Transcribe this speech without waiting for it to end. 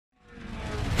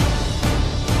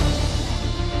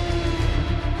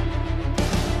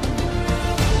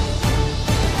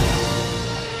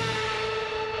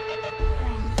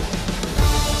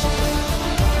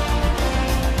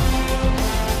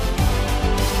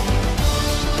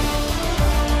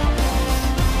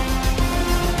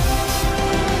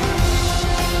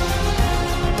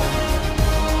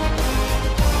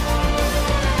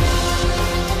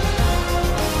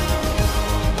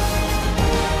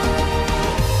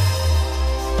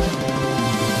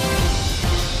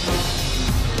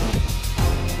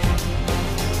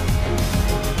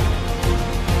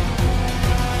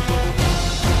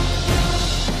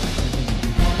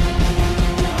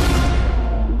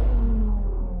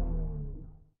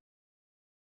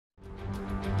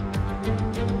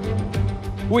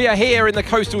We are here in the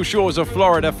coastal shores of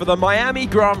Florida for the Miami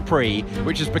Grand Prix,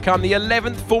 which has become the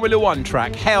 11th Formula One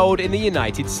track held in the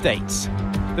United States.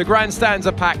 The grandstands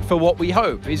are packed for what we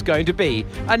hope is going to be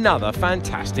another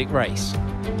fantastic race.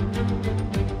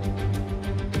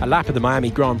 A lap of the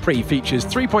Miami Grand Prix features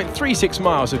 3.36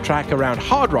 miles of track around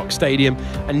Hard Rock Stadium,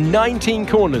 and 19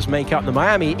 corners make up the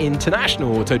Miami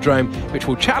International Autodrome, which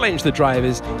will challenge the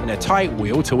drivers in a tight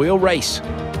wheel-to-wheel race.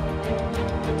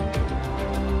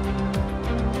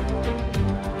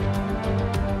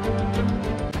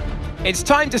 It's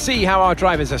time to see how our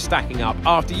drivers are stacking up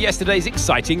after yesterday's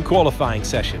exciting qualifying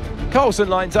session. Coulson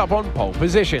lines up on pole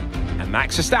position, and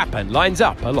Max Verstappen lines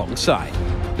up alongside.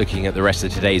 Looking at the rest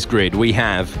of today's grid, we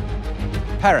have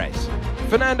Perez,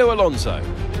 Fernando Alonso,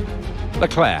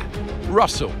 Leclerc,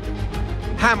 Russell,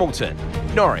 Hamilton,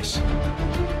 Norris,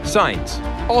 Sainz,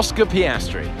 Oscar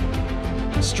Piastri,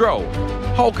 Stroll,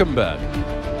 Hülkenberg,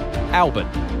 Albon,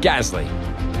 Gasly,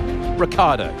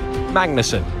 Ricciardo,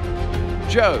 Magnussen,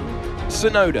 Joe,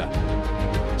 Tsunoda,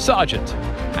 Sargent,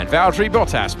 and Valtteri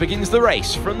Bottas begins the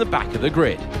race from the back of the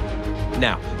grid.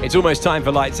 Now, it's almost time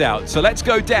for lights out, so let's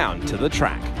go down to the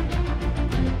track.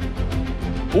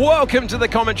 Welcome to the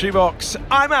commentary box.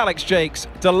 I'm Alex Jakes,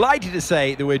 delighted to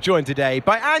say that we're joined today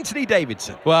by Anthony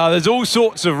Davidson. Well, there's all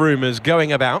sorts of rumours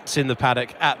going about in the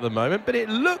paddock at the moment, but it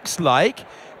looks like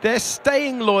they're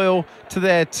staying loyal to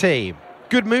their team.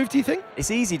 Good move, do you think? It's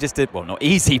easy just to, well, not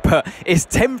easy, but it's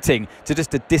tempting to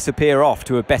just to disappear off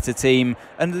to a better team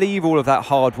and leave all of that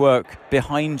hard work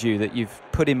behind you that you've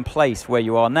put in place where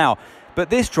you are now. But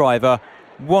this driver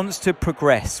wants to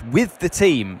progress with the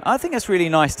team. I think that's really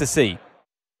nice to see.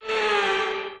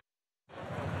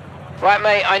 Right,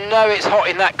 mate, I know it's hot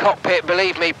in that cockpit,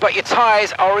 believe me, but your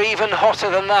tyres are even hotter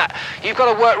than that. You've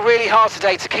got to work really hard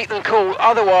today to keep them cool,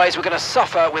 otherwise we're going to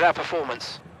suffer with our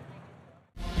performance.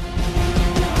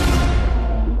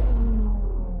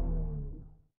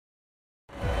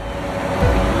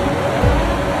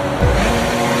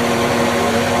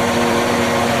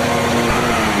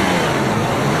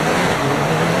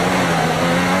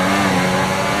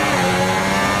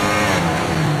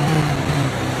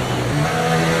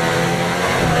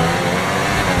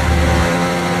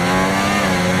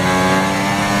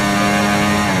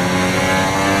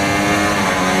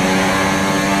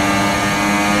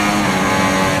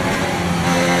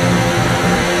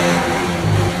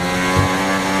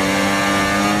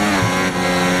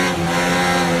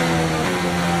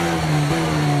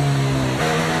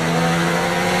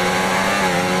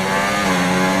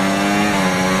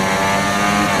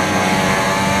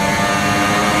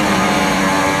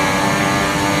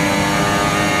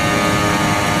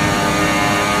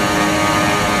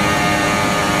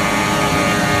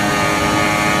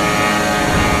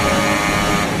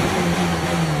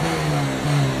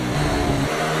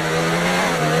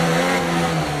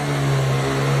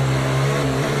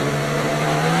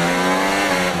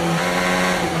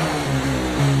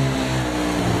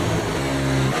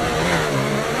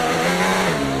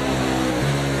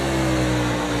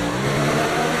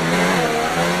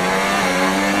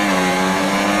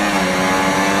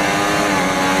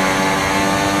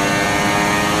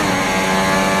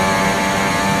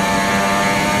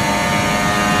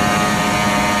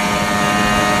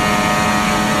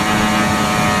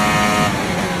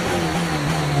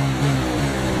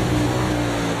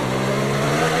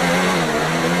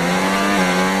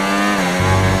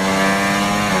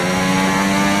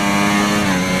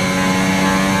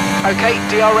 Okay,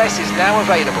 DRS is now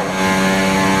available.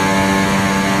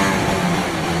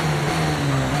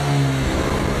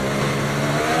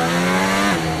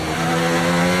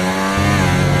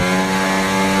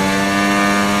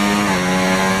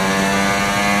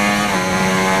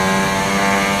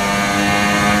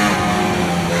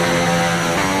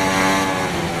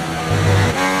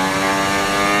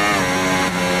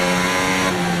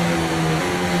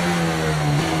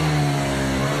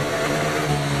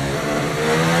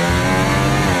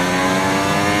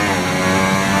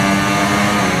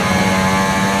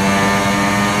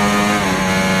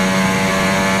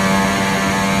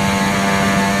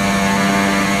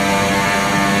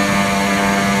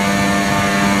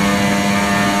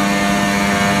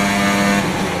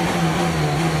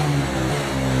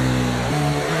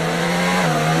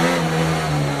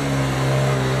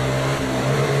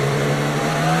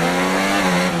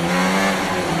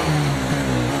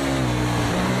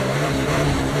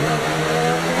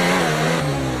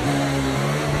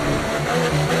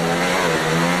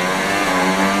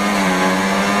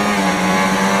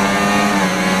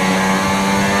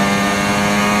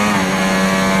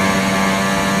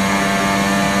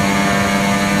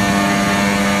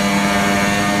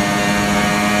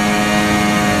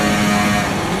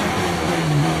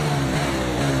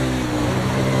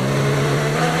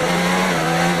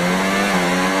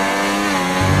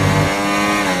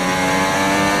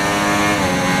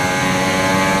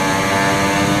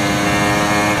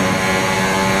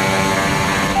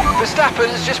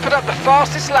 Verstappen's just put up the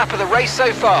fastest lap of the race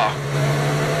so far.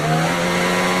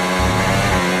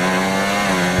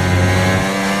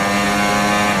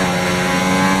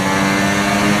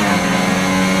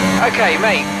 Okay,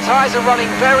 mate, tyres are running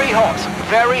very hot,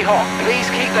 very hot. Please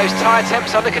keep those tyre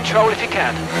temps under control if you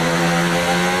can.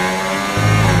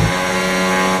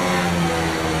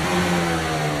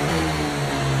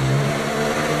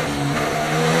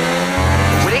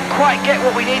 We didn't quite get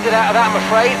what we needed out of that, I'm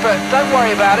afraid, but don't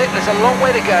worry about it. There's a long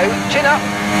way to go. Chin up,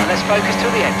 and let's focus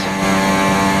till the end.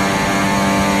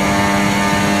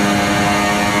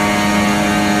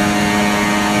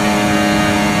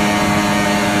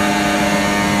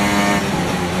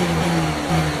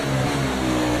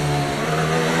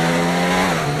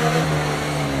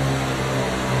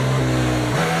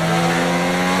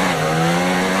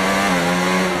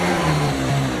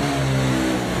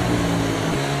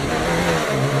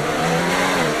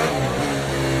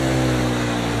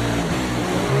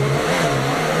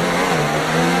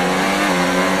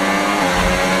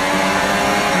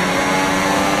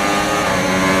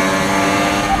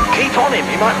 On him,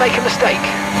 he might make a mistake.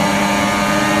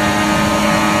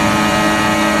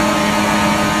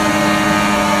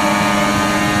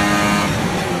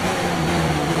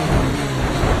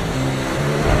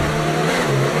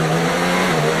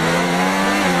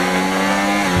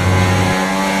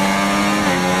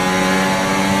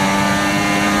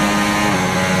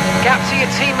 Gap to your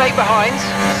teammate behind,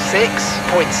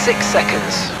 6.6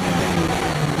 seconds.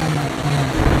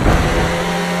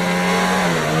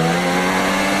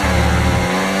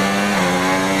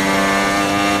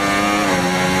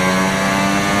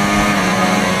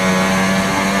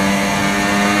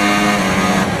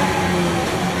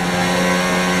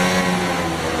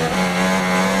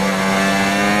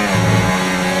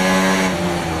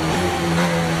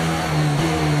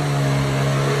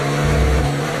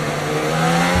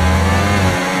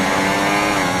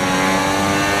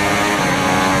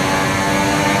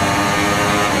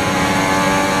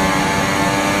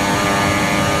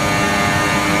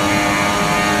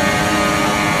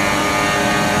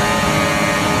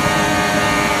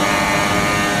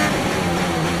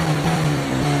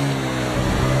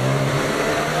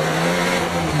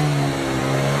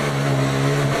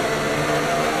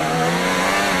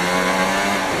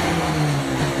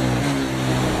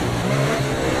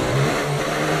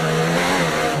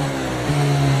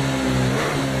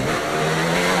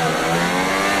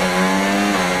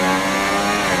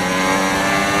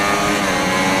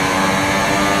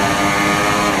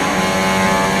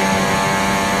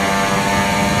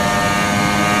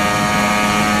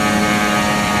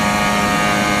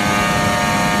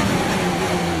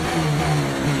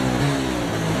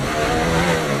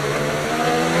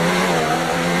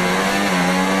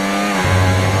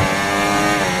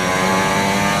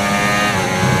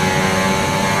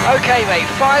 Okay mate,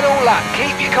 final lap.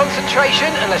 Keep your concentration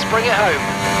and let's bring it home.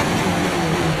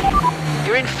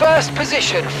 You're in first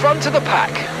position, front of the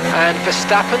pack, and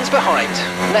Verstappen's behind.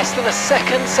 Less than a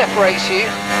second separates you.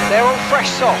 They're on fresh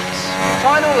softs.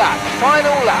 Final lap,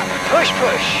 push,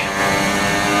 push.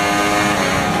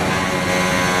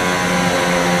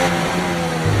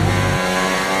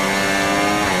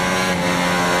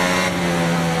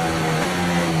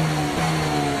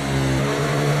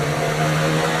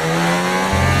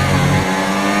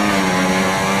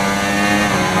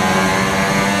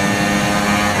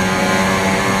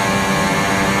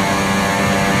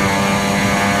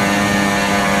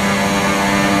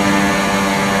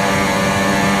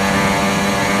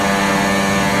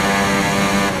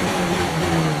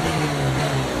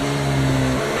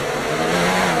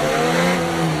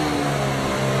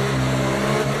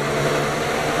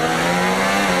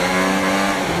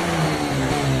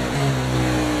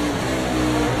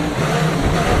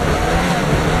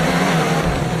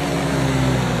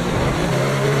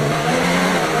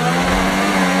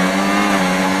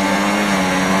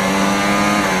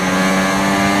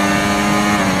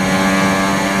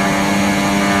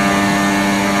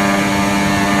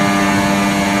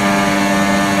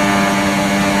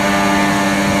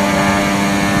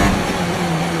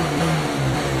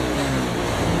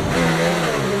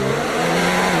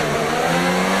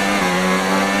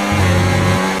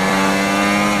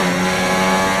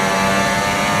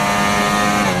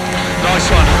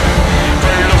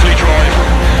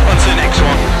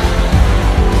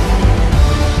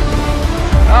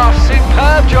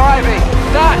 Driving.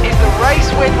 That is the race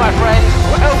win, my friend.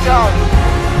 Well done.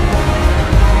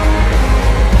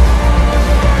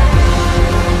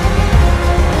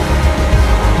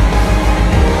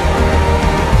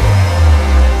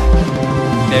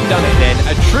 They've done it then.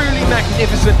 A truly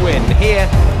magnificent win here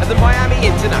at the Miami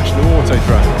International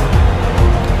Autodrome.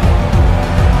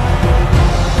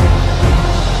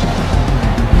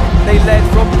 They led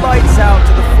from lights out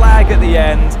to the flag at the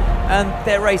end, and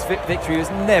their race victory was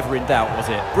never in doubt, was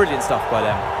it? Brilliant stuff by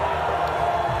them.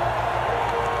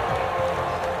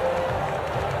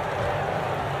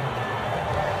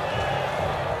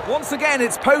 Once again,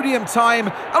 it's podium time,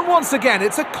 and once again,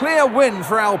 it's a clear win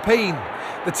for Alpine.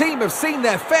 The team have seen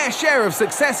their fair share of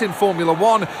success in Formula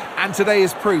One, and today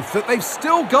is proof that they've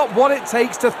still got what it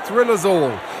takes to thrill us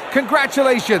all.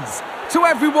 Congratulations to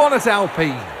everyone at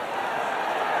Alpine.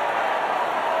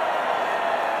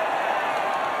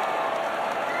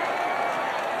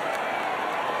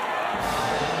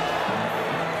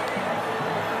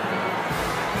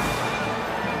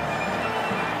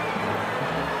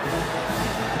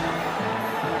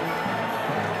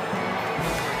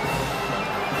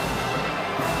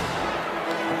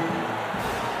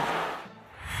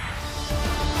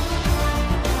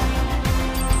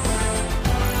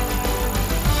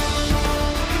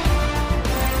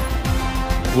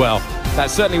 Well,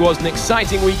 that certainly was an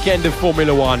exciting weekend of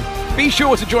Formula One. Be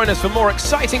sure to join us for more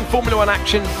exciting Formula One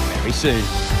action very soon.